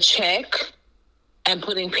signing a check and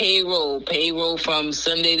putting payroll from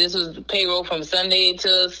Sunday. This was payroll from Sunday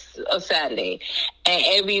to a Saturday. And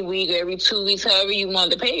every week, every 2 weeks, however you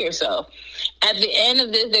want to pay yourself. At the end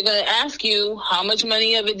of this, they're going to ask you, how much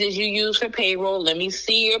money of it did you use for payroll? Let me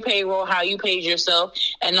see your payroll, how you paid yourself,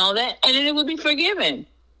 and all that. And then it would be forgiven.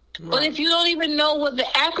 Right. But if you don't even know what the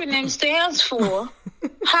acronym stands for,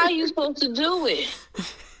 how are you supposed to do it?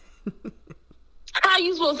 How are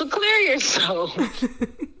you supposed to clear yourself?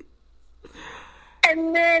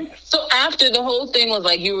 And then, so after the whole thing was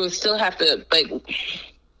like, you would still have to pay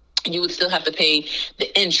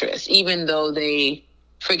the interest, even though they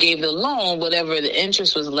forgave the loan. Whatever the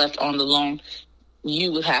interest was left on the loan,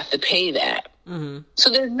 you would have to pay that. Mm-hmm.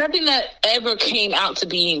 So there's nothing that ever came out to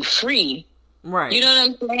being free. Right. You know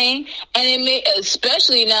what I'm saying? And it may,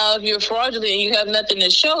 especially now, if you're fraudulent and you have nothing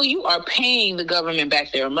to show, you are paying the government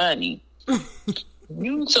back their money.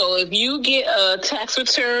 So if you get a tax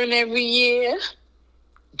return every year,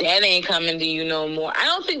 that ain't coming to you no more. I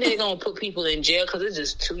don't think they're going to put people in jail because there's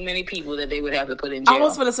just too many people that they would have to put in jail. I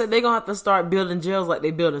was going to say they're going to have to start building jails like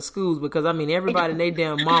they build in schools because, I mean, everybody and their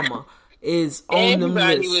damn mama is on the list.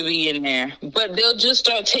 Everybody would be in there. But they'll just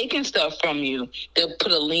start taking stuff from you. They'll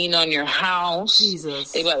put a lien on your house.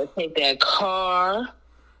 Jesus. They're about to take that car.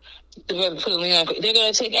 They're going to put a lien on. They're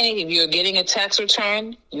going to take anything. If you're getting a tax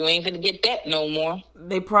return, you ain't going to get that no more.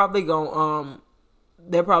 They're probably going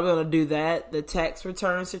to do that, the tax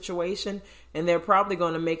return situation, and they're probably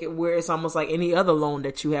going to make it where it's almost like any other loan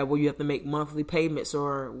that you have where you have to make monthly payments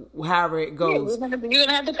or however it goes. Yeah, you're going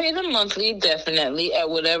to have to pay them monthly, definitely, at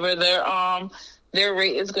whatever their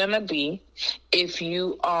rate is going to be. If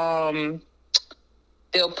you,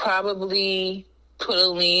 they'll probably put a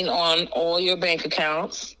lien on all your bank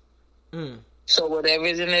accounts. Mm. So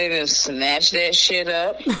whatever's in there, they'll snatch that shit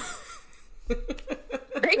up.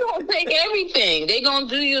 They gonna take everything. They gonna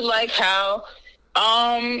do you like how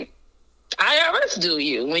IRS do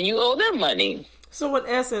you when you owe them money. So in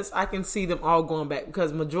essence, I can see them all going back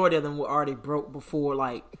because majority of them were already broke before,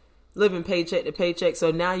 like living paycheck to paycheck.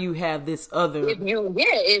 So now you have this other. If you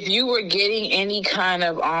were getting any kind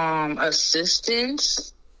of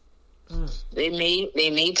assistance, they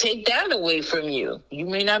may take that away from you. You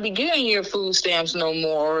may not be getting your food stamps no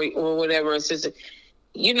more or whatever assistance.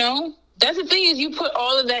 You know. That's the thing is you put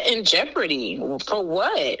all of that in jeopardy. For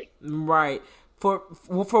what? Right. For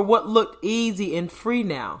what looked easy and free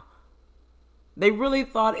now. They really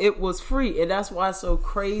thought it was free. And that's why it's so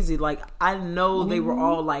crazy. Like, I know they were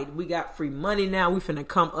all like, we got free money now. We finna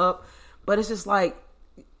come up. But it's just like,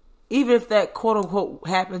 even if that quote unquote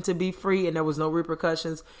happened to be free and there was no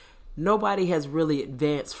repercussions, nobody has really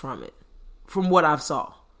advanced from it. From what I've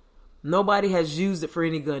saw. Nobody has used it for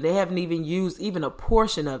any good. They haven't even used even a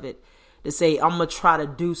portion of it to say, I'm going to try to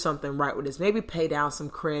do something right with this. Maybe pay down some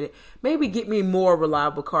credit. Maybe get me a more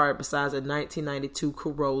reliable car besides a 1992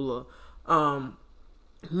 Corolla.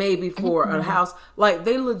 Maybe for a house. Like,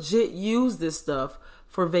 they legit use this stuff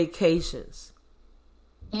for vacations.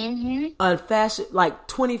 Mm-hmm. Fashion, like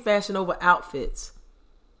 20 Fashion Nova outfits.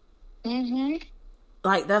 Mm-hmm.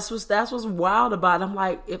 Like, that's what's wild about it. I'm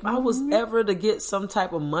like, if I was ever to get some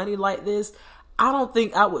type of money like this, I don't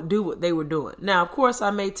think I would do what they were doing. Now, of course,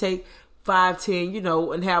 I may take 5, 10,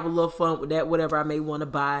 and have a little fun with that, whatever I may want to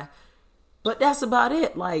buy. But that's about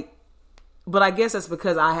it. Like, but I guess that's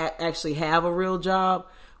because I actually have a real job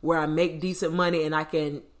where I make decent money and I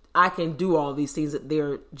can do all these things that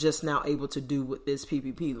they're just now able to do with this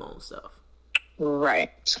PPP loan stuff.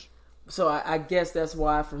 Right. So I guess that's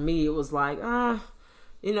why for me it was like, I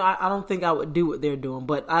don't think I would do what they're doing.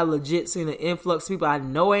 But I legit seen an influx of people I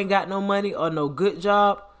know ain't got no money or no good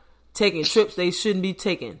job taking trips they shouldn't be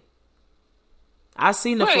taking. I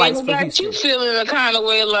seen the flights for Houston. You feeling a kind of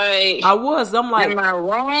way like I was. I'm like, am I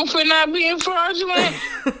wrong for not being fraudulent?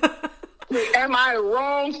 Am I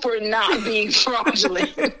wrong for not being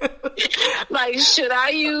fraudulent? Like, should I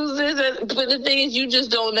use this? But the thing is, you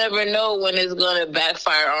just don't ever know when it's going to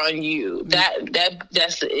backfire on you.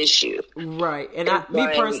 That's the issue, right? And me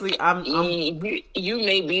personally, you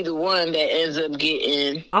may be the one that ends up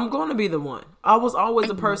getting. I'm going to be the one. I was always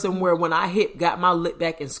a person where when I got my lip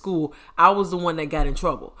back in school, I was the one that got in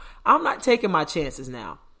trouble. I'm not taking my chances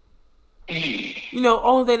now. You know,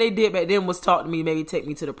 only thing they did back then was talk to me, maybe take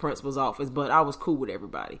me to the principal's office, but I was cool with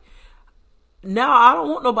everybody. Now I don't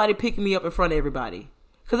want nobody picking me up in front of everybody,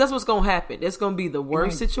 because that's what's going to happen. It's going to be the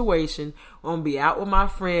worst situation. I'm going to be out with my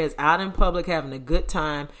friends, out in public, having a good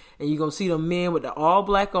time, and you're going to see them men with the all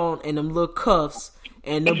black on and them little cuffs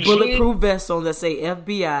and the bulletproof vests on that say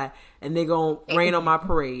FBI, and they're going to rain on my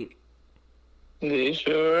parade. They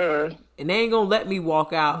sure are. And they ain't going to let me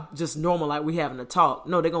walk out just normal like we having a talk.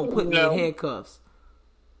 No, they're going to put me in handcuffs.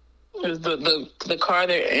 The car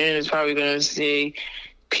they're in is probably going to say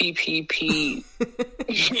PPP.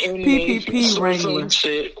 PPP Wrangler.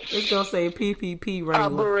 It's going to say PPP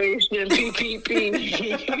Wrangler. Operation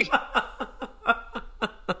PPP.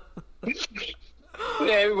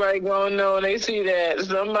 Everybody going to know when they see that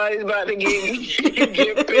somebody's about to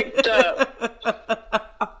get picked up.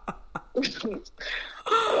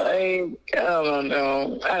 Like, I don't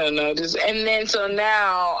know. Just, and then so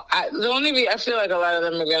now, I feel like a lot of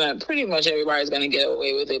them are pretty much everybody's gonna get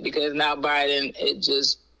away with it, because now Biden, it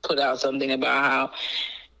just put out something about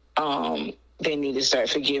how they need to start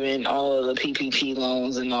forgiving all of the PPP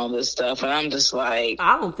loans and all this stuff, and I'm just like,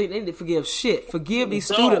 I don't think they need to forgive shit. Forgive these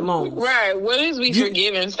student loans, right? What is we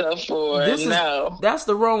forgiving stuff for? That's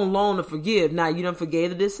the wrong loan to forgive. Now you done forgave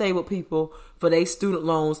the disabled people for their student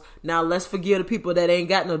loans. Now let's forgive the people that ain't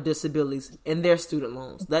got no disabilities and their student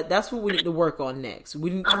loans. That's what we need to work on next.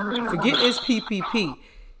 We need to forget this PPP.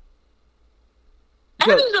 I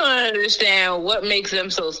just don't understand what makes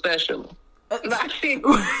them so special.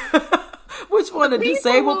 Which one, the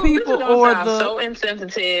disabled people or the so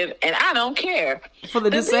insensitive? And I don't care. For the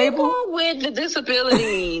disabled, people with the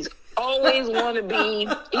disabilities always want to be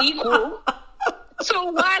equal.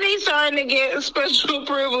 So why they starting to get special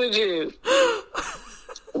privileges?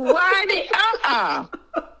 Why they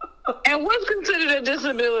And what's considered a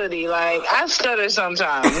disability? Like, I stutter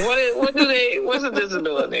sometimes. What's a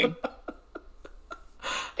disability?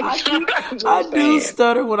 I do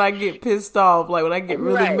stutter when I get pissed off. Like, when I get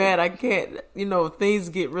really mad, I can't, things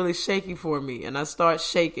get really shaky for me, and I start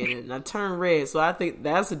shaking and I turn red. So I think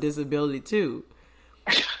that's a disability too.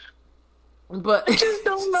 But I just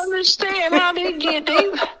don't understand how they get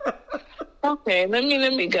Okay, let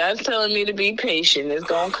me. God's telling me to be patient. It's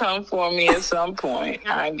gonna come for me at some point,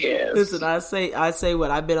 I guess. Listen, I say what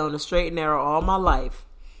I've been on the straight and narrow all my life.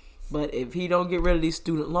 But if he don't get rid of these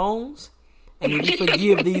student loans, and if you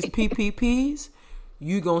forgive these PPPs,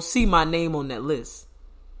 you gonna see my name on that list.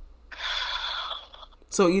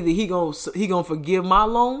 So either he gonna forgive my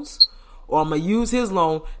loans, or I'm gonna use his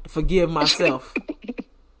loan to forgive myself.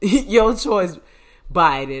 Your choice,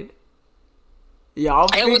 Biden. Y'all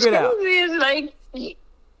figure it out. Is, like,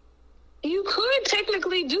 you could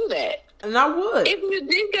technically do that. And I would. If you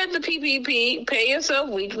did get the PPP, pay yourself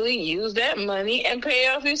weekly, use that money, and pay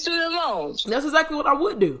off your student loans. That's exactly what I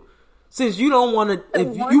would do. Since you don't want to,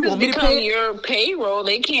 if you want me to pay your payroll,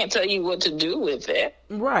 they can't tell you what to do with it.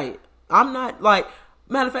 Right. I'm not like,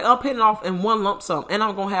 matter of fact, I'll pay it off in one lump sum, and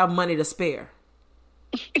I'm going to have money to spare.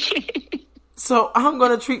 So I'm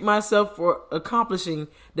going to treat myself for accomplishing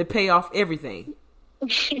to pay off everything.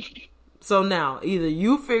 So now, either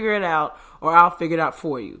you figure it out or I'll figure it out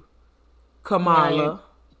for you. Kamala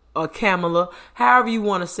or Kamala, however you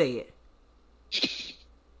want to say it.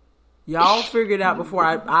 Y'all figure it out before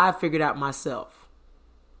I figure it out myself.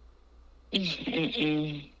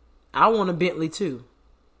 I want a Bentley too.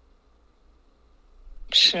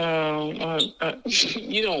 So,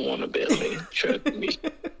 you don't want a Bentley, trust me.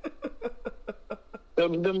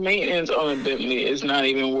 The maintenance on a Bentley is not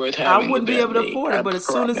even worth having. I wouldn't be able to afford it, but as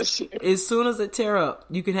soon as it tear up,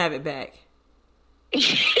 you can have it back.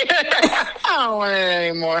 I don't want it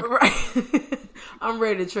anymore. Right. I'm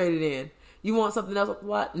ready to trade it in. You want something else?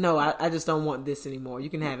 What? No, I just don't want this anymore. You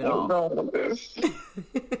can have it all. I don't want this.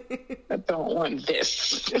 I don't want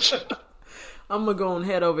this. I'm gonna go and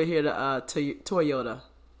head over here to Toyota.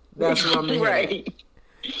 That's where I'm headed. Right.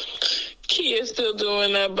 Kia's still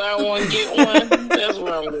doing that buy one get one. That's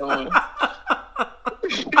where I'm going.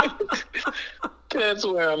 That's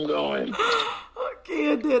where I'm going.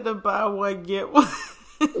 Kia did the buy one get one.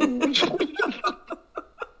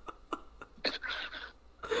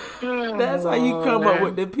 That's how you come up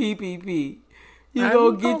with the PPP. You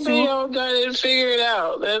go get you. They all got it figured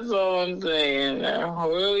out. That's all I'm saying. I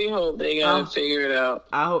really hope they got it figured out.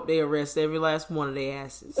 I hope they arrest every last one of their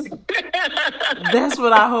asses. That's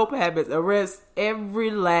what I hope happens. Arrest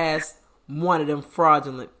every last one of them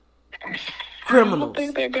fraudulent criminals. I don't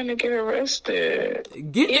think they're gonna get arrested.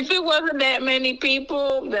 If it wasn't that many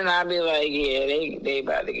people, then I'd be like, yeah, they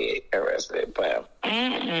about to get arrested. But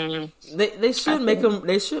they should make them.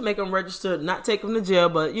 They should make them register, not take them to jail,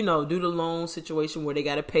 but do the loan situation where they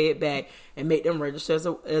got to pay it back and make them register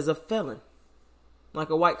as a felon, like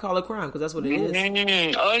a white collar crime, because that's what it is.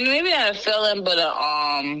 Or maybe not a felon, but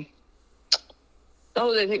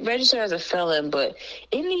they register as a felon, but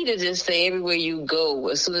it need to just say everywhere you go,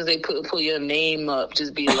 as soon as they pull your name up,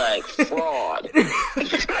 just be like fraud.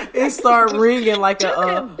 It start ringing like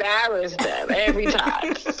embarrass them every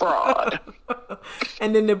time. Fraud.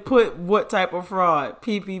 And then they put what type of fraud?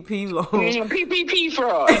 PPP loan. PPP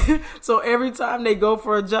fraud. So every time they go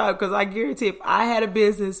for a job, because I guarantee if I had a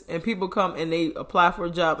business and people come and they apply for a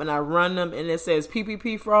job and I run them and it says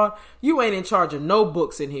PPP fraud, you ain't in charge of no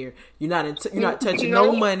books in here. You're not touching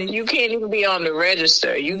no money. You can't even be on the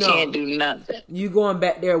register. You can't do nothing. You going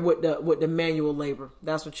back there with the manual labor.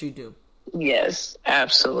 That's what you do. Yes,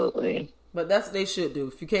 absolutely. But that's what they should do.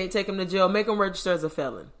 If you can't take them to jail, make them register as a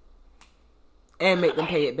felon. And make them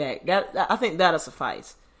pay it back. I think that'll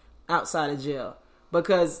suffice outside of jail.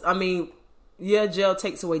 Because, jail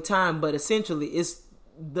takes away time, but essentially it's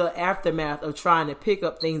the aftermath of trying to pick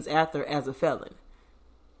up things after as a felon.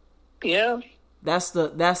 Yeah. That's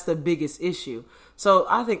the biggest issue. So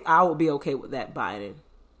I think I would be okay with that, Biden.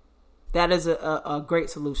 That is a great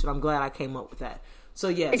solution. I'm glad I came up with that. So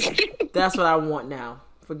yes, that's what I want now.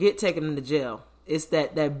 Forget taking them to jail. It's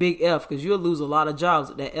that big F, because you'll lose a lot of jobs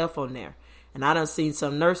with that F on there. And I done seen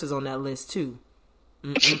some nurses on that list too.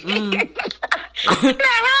 Now, how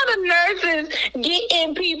the nurses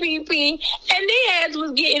getting PPP and their ass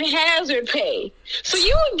was getting hazard pay? So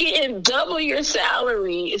you were getting double your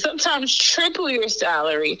salary, sometimes triple your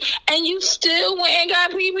salary, and you still went and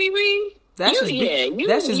got PPP? That's just being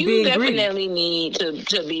definitely greedy. Need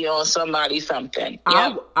to be on somebody something.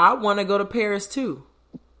 Yep. I want to go to Paris too.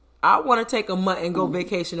 I want to take a month and go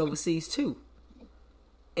vacation overseas too.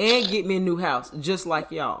 And get me a new house, just like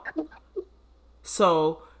y'all.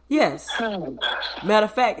 So, yes. Matter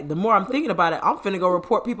of fact, the more I'm thinking about it, I'm finna go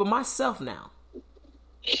report people myself now.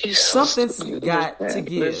 Something's got to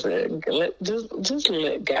give. Listen, just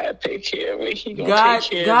let God take care of it.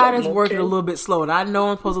 God is working a little bit slow, and I know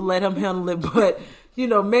I'm supposed to let him handle it, but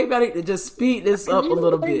maybe I need to just speed this up a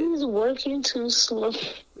little bit. He's working too slow.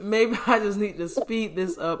 Maybe I just need to speed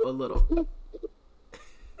this up a little.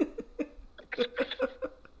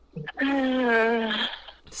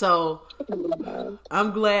 So,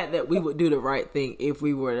 I'm glad that we would do the right thing if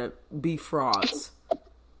we were to be frauds.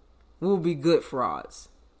 We would be good frauds.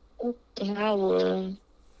 I would.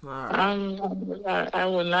 Right. I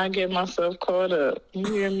would not get myself caught up. You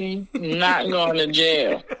hear me? Not going to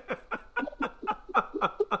jail.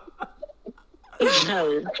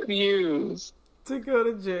 I refuse to go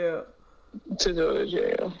to jail.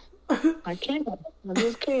 I can't. I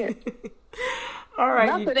just can't. All right.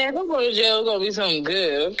 Not for that. I'm going to jail. It's going to be something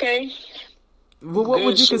good, okay? Well, what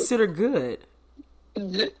would you consider good?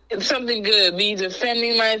 Something good. Be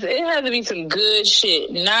defending myself. It has to be some good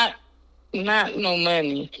shit. Not no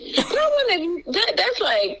money. That's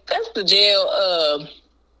the jail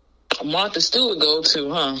Martha Stewart go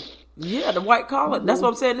to, huh? Yeah, the white collar. That's what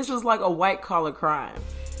I'm saying. This is like a white collar crime.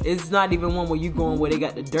 It's not even one where you going where they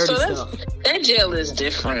got the dirty stuff. That jail is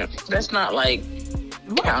different. That's not like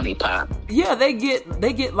county pop. Yeah, they get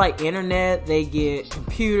like internet, they get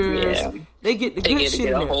computers, they get the good shit. They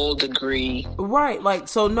get a whole degree. Right, like,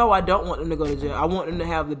 so no, I don't want them to go to jail. I want them to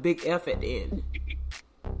have the big F at the end.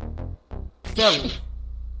 Felony.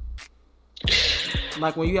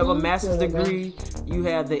 Like when you have a master's degree, you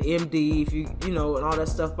have the MD, if you and all that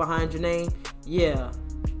stuff behind your name. Yeah,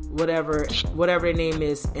 whatever their name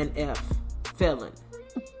is, an F, felon.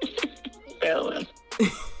 Felon.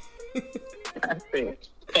 I think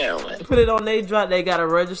felon. Put it on their drive. They gotta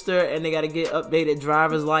register and they gotta get updated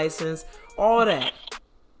driver's license, all that.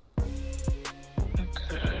 Oh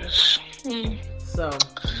gosh. So.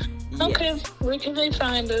 Okay, where can they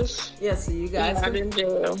find us? Yeah, so you guys not in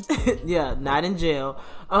jail. Yeah, not in jail.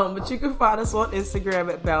 But you can find us on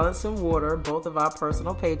Instagram at Balance and Water. Both of our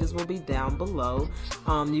personal pages will be down below.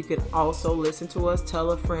 You can also listen to us,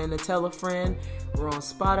 tell a friend to tell a friend. We're on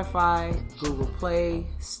Spotify, Google Play,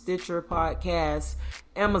 Stitcher Podcasts,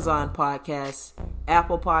 Amazon Podcasts,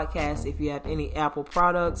 Apple Podcasts. If you have any Apple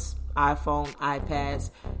products, iPhone,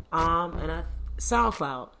 iPads, and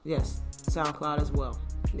SoundCloud. Yes, SoundCloud as well.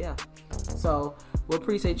 Yeah. So we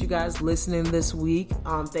appreciate you guys listening this week.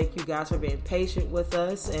 Thank you guys for being patient with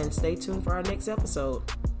us, and stay tuned for our next episode.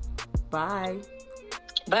 Bye.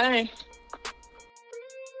 Bye.